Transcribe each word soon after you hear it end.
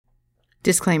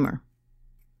Disclaimer.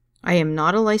 I am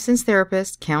not a licensed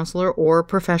therapist, counselor, or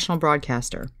professional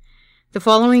broadcaster. The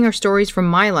following are stories from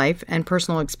my life and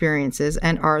personal experiences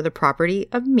and are the property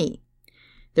of me.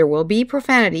 There will be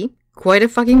profanity, quite a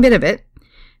fucking bit of it,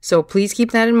 so please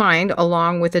keep that in mind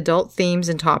along with adult themes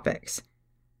and topics.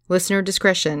 Listener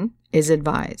discretion is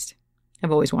advised.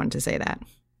 I've always wanted to say that.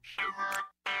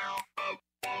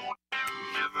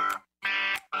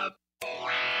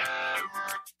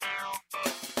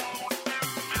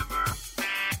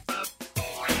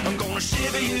 I'm gonna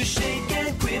shiver you, shake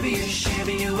and quiver you,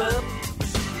 shiver you up.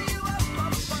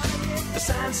 A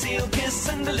sign, seal, kiss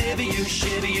and deliver you,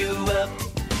 shiver you up.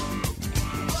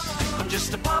 I'm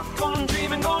just a popcorn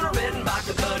dreaming, gonna red and back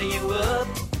to butter you up.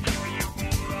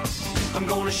 I'm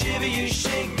gonna shiver you,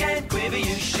 shake and quiver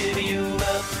you, shiver you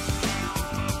up.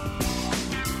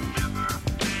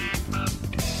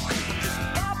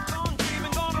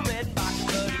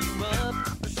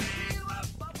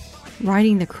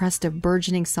 Riding the crest of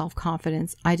burgeoning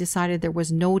self-confidence, I decided there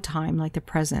was no time like the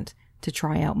present to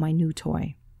try out my new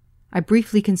toy. I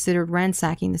briefly considered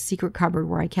ransacking the secret cupboard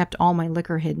where I kept all my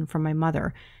liquor hidden from my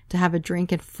mother to have a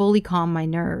drink and fully calm my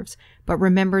nerves, but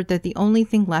remembered that the only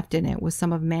thing left in it was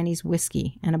some of Manny's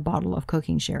whiskey and a bottle of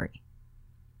cooking sherry.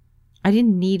 I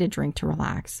didn't need a drink to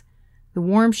relax. The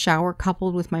warm shower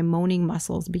coupled with my moaning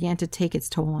muscles began to take its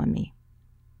toll on me.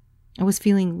 I was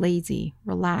feeling lazy,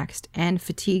 relaxed, and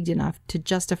fatigued enough to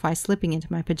justify slipping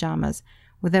into my pajamas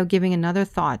without giving another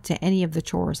thought to any of the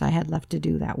chores I had left to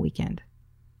do that weekend.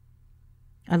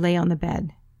 I lay on the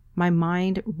bed, my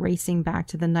mind racing back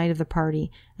to the night of the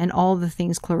party and all the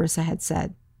things Clarissa had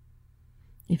said.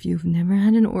 If you've never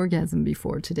had an orgasm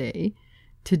before today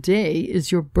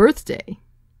is your birthday.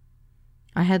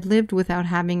 I had lived without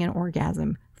having an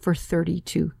orgasm for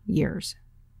 32 years.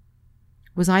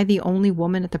 Was I the only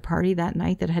woman at the party that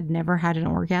night that had never had an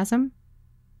orgasm?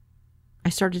 I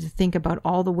started to think about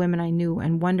all the women I knew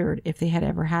and wondered if they had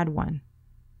ever had one.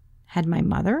 Had my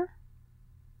mother?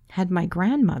 Had my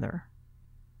grandmother?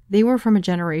 They were from a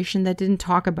generation that didn't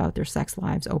talk about their sex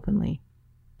lives openly.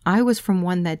 I was from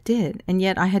one that did, and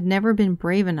yet I had never been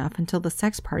brave enough until the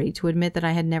sex party to admit that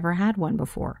I had never had one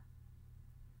before.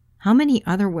 How many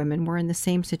other women were in the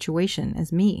same situation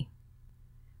as me?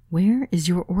 "Where is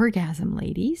your orgasm,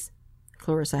 ladies?"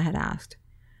 Clarissa had asked.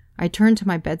 I turned to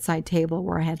my bedside table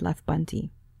where I had left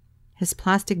Bunty. His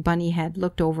plastic bunny head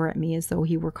looked over at me as though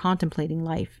he were contemplating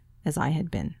life, as I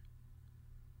had been.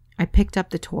 I picked up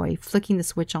the toy, flicking the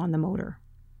switch on the motor.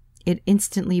 It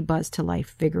instantly buzzed to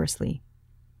life vigorously.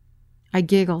 I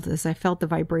giggled as I felt the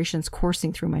vibrations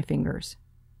coursing through my fingers.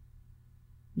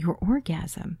 "Your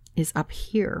orgasm is up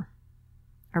here,"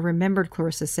 I remembered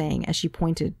Clarissa saying as she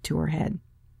pointed to her head.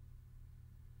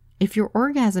 If your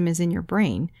orgasm is in your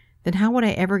brain, then how would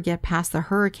I ever get past the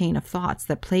hurricane of thoughts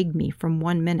that plagued me from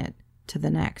one minute to the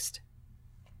next?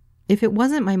 If it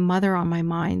wasn't my mother on my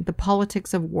mind, the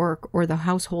politics of work, or the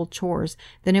household chores,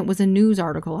 then it was a news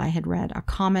article I had read, a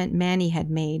comment Manny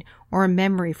had made, or a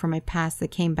memory from my past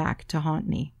that came back to haunt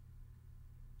me.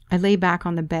 I lay back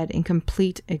on the bed in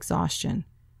complete exhaustion.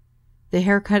 The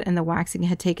haircut and the waxing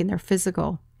had taken their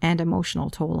physical and emotional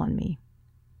toll on me.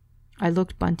 I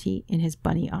looked Bunty in his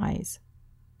bunny eyes.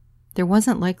 There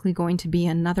wasn't likely going to be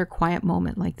another quiet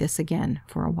moment like this again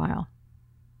for a while.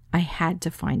 I had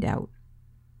to find out.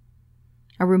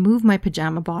 I removed my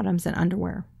pajama bottoms and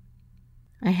underwear.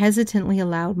 I hesitantly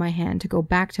allowed my hand to go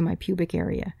back to my pubic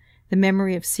area, the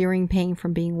memory of searing pain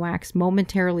from being waxed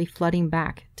momentarily flooding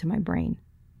back to my brain.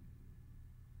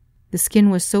 The skin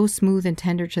was so smooth and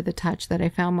tender to the touch that I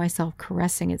found myself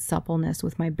caressing its suppleness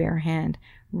with my bare hand,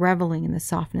 reveling in the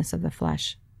softness of the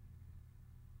flesh.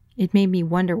 It made me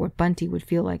wonder what Bunty would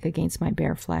feel like against my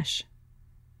bare flesh.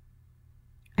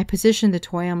 I positioned the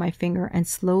toy on my finger and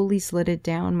slowly slid it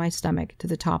down my stomach to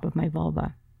the top of my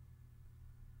vulva.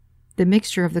 The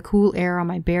mixture of the cool air on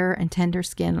my bare and tender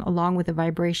skin along with the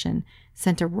vibration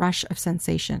sent a rush of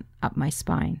sensation up my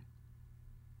spine.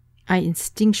 I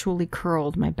instinctually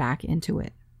curled my back into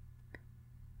it.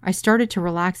 I started to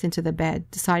relax into the bed,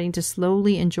 deciding to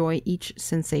slowly enjoy each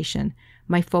sensation,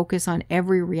 my focus on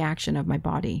every reaction of my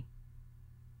body.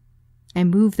 I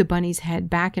moved the bunny's head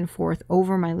back and forth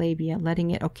over my labia,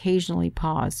 letting it occasionally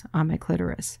pause on my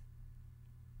clitoris.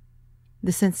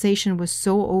 The sensation was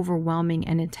so overwhelming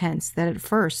and intense that at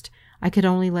first I could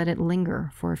only let it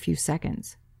linger for a few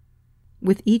seconds.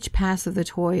 With each pass of the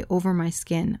toy over my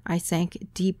skin, I sank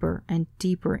deeper and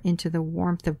deeper into the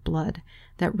warmth of blood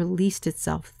that released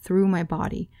itself through my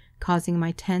body, causing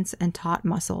my tense and taut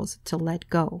muscles to let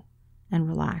go and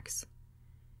relax.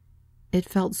 It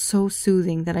felt so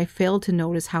soothing that I failed to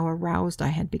notice how aroused I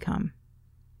had become.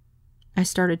 I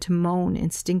started to moan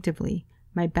instinctively,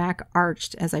 my back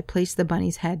arched as I placed the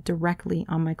bunny's head directly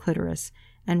on my clitoris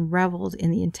and reveled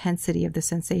in the intensity of the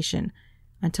sensation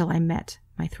until I met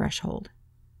my threshold.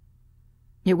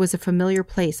 It was a familiar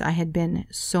place I had been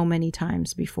so many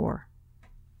times before.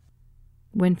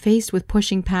 When faced with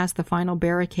pushing past the final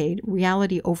barricade,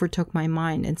 reality overtook my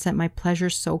mind and sent my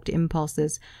pleasure-soaked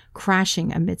impulses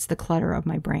crashing amidst the clutter of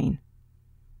my brain.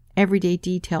 Everyday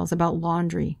details about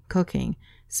laundry, cooking,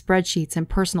 spreadsheets, and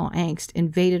personal angst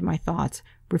invaded my thoughts,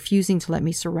 refusing to let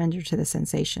me surrender to the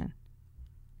sensation.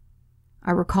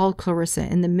 I recalled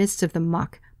Clarissa in the midst of the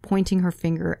muck, pointing her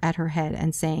finger at her head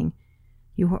and saying,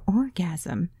 "Your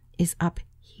orgasm is up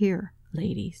here,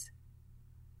 ladies."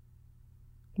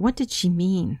 What did she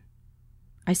mean?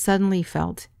 I suddenly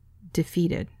felt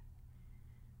defeated.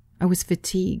 I was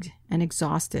fatigued and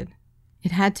exhausted.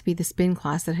 It had to be the spin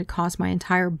class that had caused my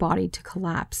entire body to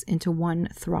collapse into one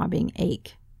throbbing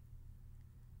ache.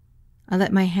 I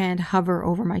let my hand hover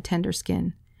over my tender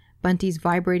skin, Bunty's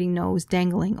vibrating nose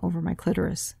dangling over my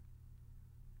clitoris.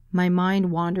 My mind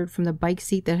wandered from the bike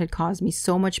seat that had caused me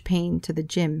so much pain to the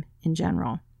gym in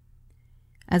general.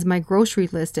 As my grocery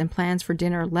list and plans for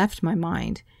dinner left my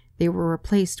mind, they were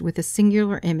replaced with a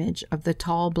singular image of the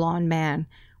tall blonde man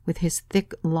with his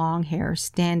thick long hair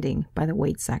standing by the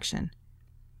weight section.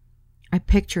 I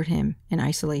pictured him in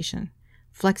isolation,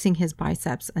 flexing his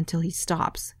biceps until he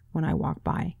stops when I walk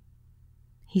by.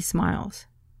 He smiles.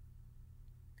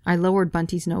 I lowered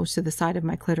Bunty's nose to the side of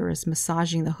my clitoris,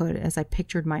 massaging the hood as I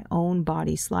pictured my own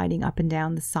body sliding up and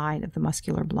down the side of the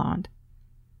muscular blonde.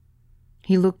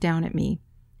 He looked down at me,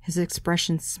 his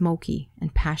expression smoky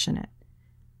and passionate.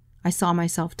 I saw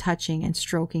myself touching and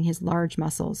stroking his large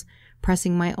muscles,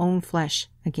 pressing my own flesh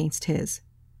against his.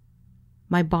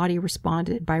 My body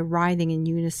responded by writhing in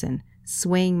unison,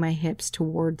 swaying my hips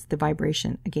towards the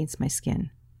vibration against my skin.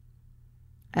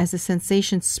 As the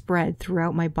sensation spread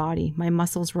throughout my body, my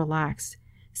muscles relaxed,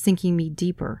 sinking me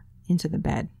deeper into the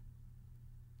bed.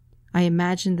 I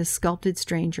imagined the sculpted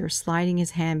stranger sliding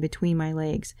his hand between my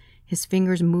legs, his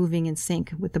fingers moving in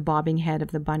sync with the bobbing head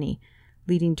of the bunny,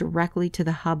 leading directly to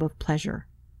the hub of pleasure,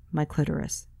 my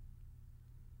clitoris.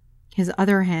 His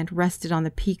other hand rested on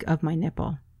the peak of my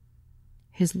nipple.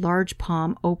 His large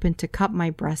palm opened to cup my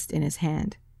breast in his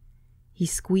hand. He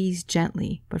squeezed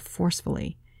gently but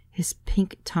forcefully, his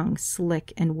pink tongue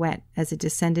slick and wet as it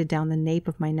descended down the nape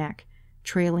of my neck,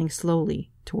 trailing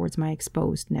slowly towards my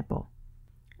exposed nipple.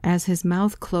 As his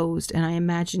mouth closed and I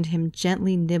imagined him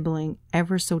gently nibbling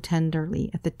ever so tenderly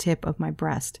at the tip of my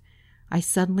breast, I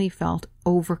suddenly felt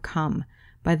overcome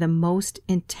by the most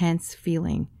intense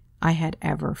feeling I had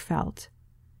ever felt.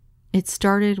 It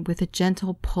started with a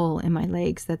gentle pull in my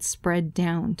legs that spread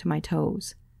down to my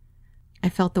toes. I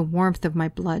felt the warmth of my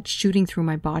blood shooting through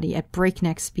my body at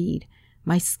breakneck speed,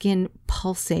 my skin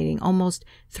pulsating almost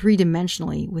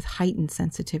three-dimensionally with heightened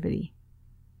sensitivity.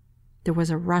 There was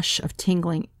a rush of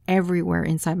tingling everywhere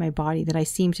inside my body that I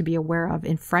seemed to be aware of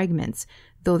in fragments,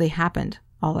 though they happened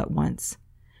all at once.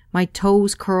 My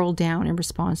toes curled down in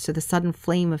response to the sudden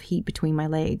flame of heat between my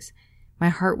legs. My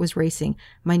heart was racing,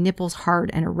 my nipples hard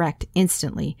and erect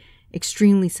instantly,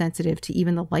 extremely sensitive to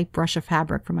even the light brush of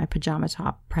fabric from my pajama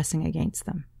top pressing against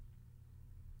them.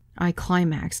 I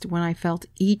climaxed when I felt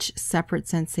each separate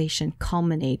sensation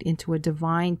culminate into a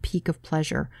divine peak of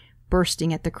pleasure,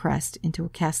 bursting at the crest into a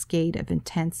cascade of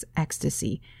intense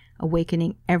ecstasy,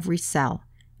 awakening every cell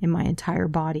in my entire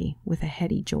body with a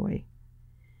heady joy.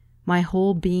 My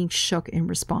whole being shook in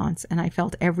response, and I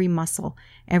felt every muscle,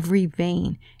 every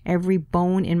vein, every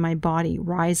bone in my body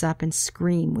rise up and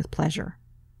scream with pleasure.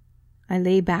 I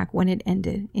lay back when it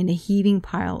ended in a heaving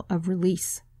pile of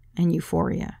release and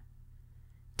euphoria.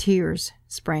 Tears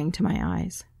sprang to my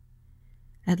eyes.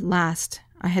 At last,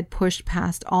 I had pushed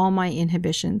past all my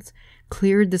inhibitions,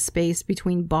 cleared the space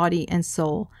between body and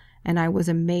soul, and I was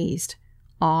amazed,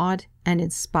 awed, and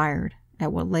inspired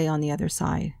at what lay on the other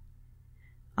side.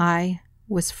 I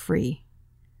was free.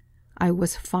 I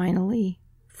was finally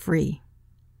free.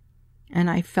 And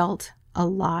I felt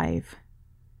alive.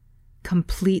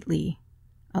 Completely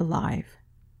alive.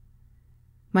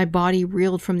 My body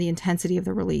reeled from the intensity of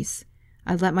the release.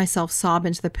 I let myself sob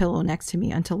into the pillow next to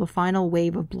me until the final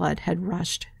wave of blood had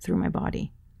rushed through my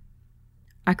body.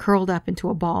 I curled up into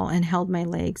a ball and held my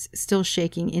legs, still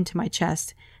shaking, into my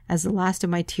chest as the last of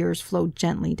my tears flowed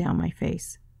gently down my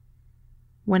face.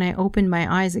 When I opened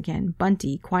my eyes again,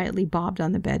 Bunty quietly bobbed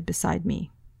on the bed beside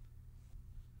me.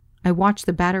 I watched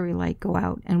the battery light go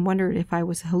out and wondered if I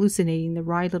was hallucinating the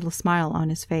wry little smile on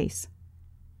his face.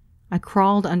 I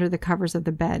crawled under the covers of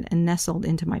the bed and nestled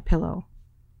into my pillow.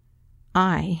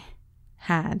 I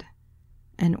had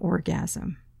an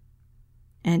orgasm.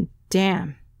 And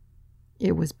damn,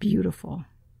 it was beautiful.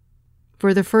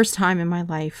 For the first time in my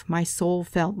life, my soul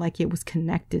felt like it was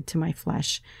connected to my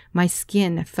flesh. My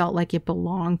skin felt like it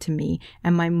belonged to me,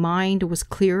 and my mind was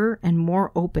clearer and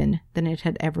more open than it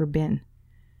had ever been.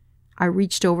 I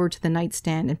reached over to the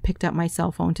nightstand and picked up my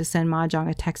cell phone to send Mahjong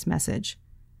a text message.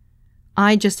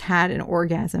 I just had an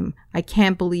orgasm. I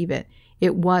can't believe it.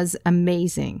 It was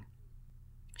amazing.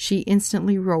 She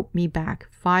instantly wrote me back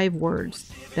 5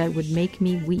 words that would make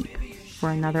me weep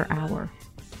for another hour.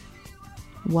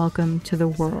 Welcome to the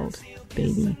world,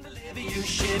 baby.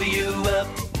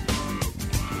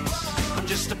 I'm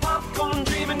just a popcorn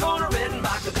dreaming, gonna red and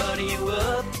vodka butter you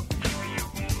up.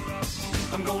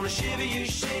 I'm gonna shiver you,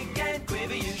 shake and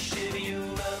quiver you, shiver you